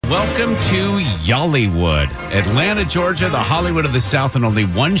Welcome to Yollywood. Atlanta, Georgia, the Hollywood of the South, and only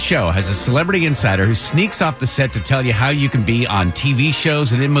one show has a celebrity insider who sneaks off the set to tell you how you can be on TV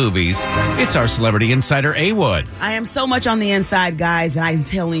shows and in movies. It's our celebrity insider, A. Wood. I am so much on the inside, guys, and I'm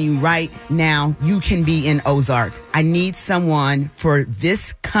telling you right now, you can be in Ozark. I need someone for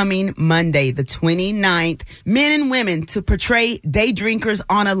this coming Monday, the 29th. Men and women to portray day drinkers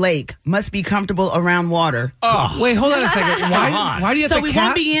on a lake. Must be comfortable around water. Oh, wait, hold on a second. Why do you have to we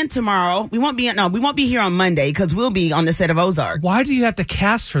won't be in tomorrow. We won't be here on Monday because we'll be on the set of Ozark. Why do you have to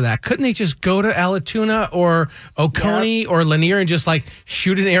cast for that? Couldn't they just go to Alatoona or Oconee or Lanier and just like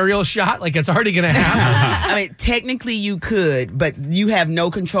shoot an aerial shot? Like it's already going to happen. I mean, technically you could, but you have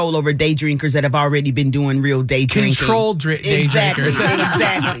no control over day drinkers that have already been doing real day drinking. Controlled day drinkers.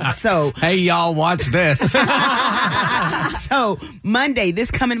 Exactly. So, hey, y'all, watch this. So,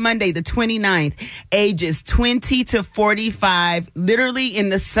 this coming Monday, the 29th, ages 20 to 45, literally in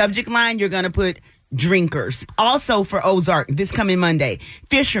the subject line, you're going to put drinkers. Also for Ozark, this coming Monday,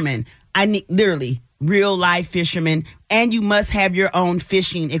 fishermen. I need literally real life fishermen, and you must have your own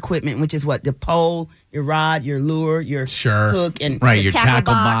fishing equipment, which is what? The pole, your rod, your lure, your hook, and your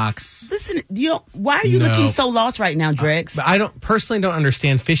tackle box. Listen, why are you looking so lost right now, Drex? But I don't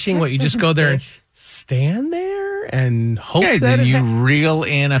understand fishing. What, you just go there and stand there and hope that then you reel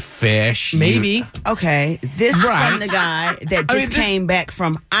in a fish. Maybe. Okay, this is from the guy that just came back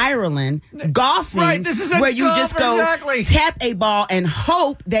from Ireland golfing. Right, this is where you just go tap a ball and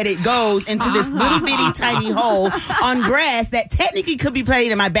hope that it goes into this little bitty tiny hole on grass that technically could be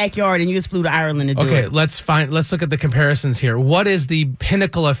played in my backyard, and you just flew to Ireland to do it. Okay, let's look at the comparisons here. What is the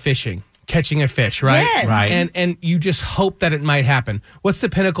pinnacle of fishing? Catching a fish, right? Yes. Right. And you just hope that it might happen. What's the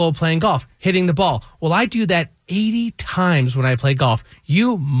pinnacle of playing golf? Hitting the ball. Well, I do that 80 times when I play golf.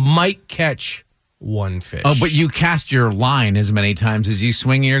 You might catch one fish. Oh, but you cast your line as many times as you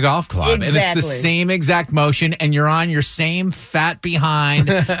swing your golf club. Exactly. And it's the same exact motion, and you're on your same fat behind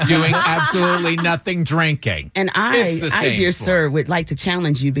doing absolutely nothing drinking. And I dear sir, would like to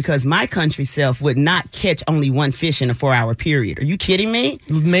challenge you because my country self would not catch only one fish in a 4-hour period. Are you kidding me?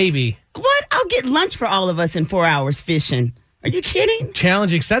 Maybe. What? I'll get lunch for all of us in 4 hours fishing. Are you kidding?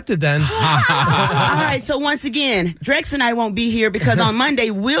 Challenge accepted then. All right, so once again, Drex and I won't be here because on Monday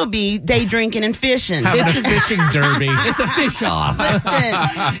we'll be day drinking and fishing. Having a fishing derby. It's a fish off.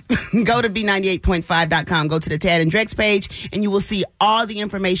 Listen, go to B98.5.com, go to the Tad and Drex page, and you will see all the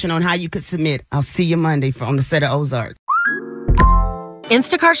information on how you could submit. I'll see you Monday on the set of Ozark.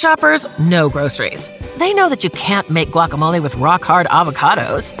 Instacart shoppers know groceries. They know that you can't make guacamole with rock-hard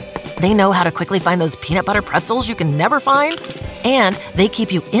avocados. They know how to quickly find those peanut butter pretzels you can never find. And they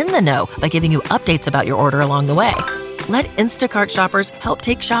keep you in the know by giving you updates about your order along the way. Let Instacart shoppers help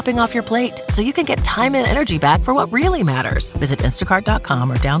take shopping off your plate so you can get time and energy back for what really matters. Visit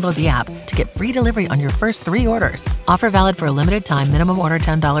instacart.com or download the app to get free delivery on your first 3 orders. Offer valid for a limited time. Minimum order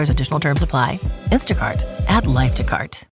 $10. Additional terms apply. Instacart. Add life to cart.